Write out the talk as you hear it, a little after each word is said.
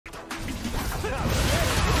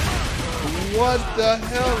What the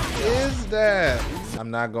hell is that?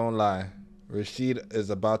 I'm not gonna lie. Rashid is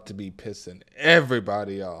about to be pissing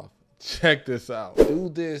everybody off. Check this out. Do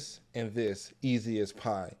this and this, easy as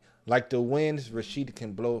pie. Like the winds, Rashid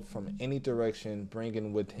can blow from any direction,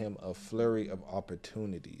 bringing with him a flurry of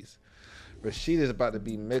opportunities. Rashid is about to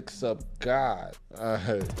be mix-up God.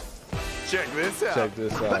 Check this out. Check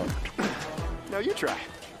this out. Now you try.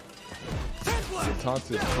 The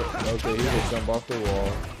taunt is okay, he can jump off the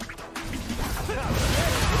wall.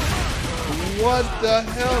 What the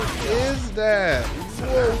hell is that?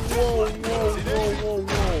 Whoa, whoa, whoa, whoa, whoa,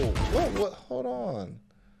 whoa. What? Hold on.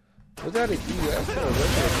 Was that an ES or was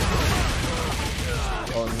that?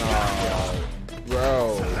 Oh no, bro.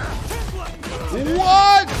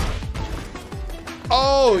 What?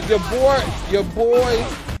 Oh, your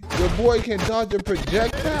boy can dodge a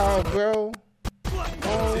projectile, bro.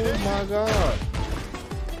 Oh my god.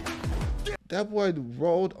 That boy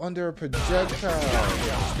rolled under a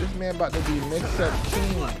projectile. This man about to be mix-up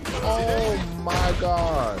king. Oh my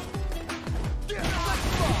god.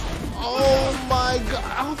 Oh my god.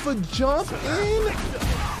 Alpha jump in?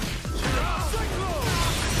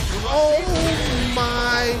 Oh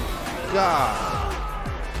my god.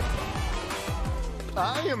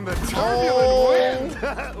 I am the turbulent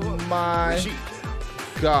wind. My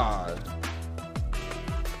god.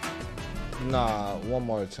 Nah, one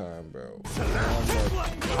more time, bro.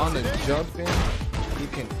 On the jumping, he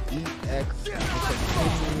can EX and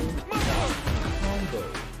continue combo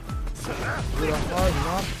with a hard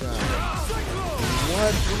knockdown.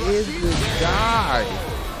 What is this guy?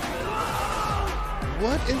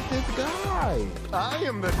 What is this guy? I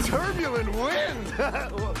am the turbulent wind.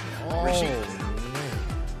 Oh, man.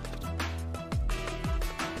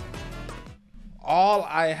 All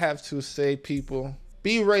I have to say, people,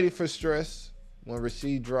 be ready for stress when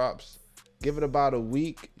Rashid drops. Give it about a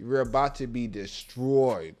week. You're about to be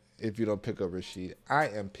destroyed if you don't pick up Rashid. I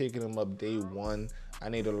am picking him up day one. I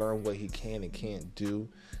need to learn what he can and can't do.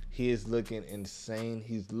 He is looking insane.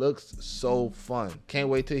 He looks so fun. Can't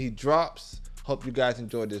wait till he drops. Hope you guys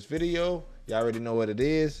enjoyed this video. Y'all already know what it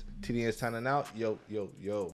is. TDN signing out. Yo, yo, yo.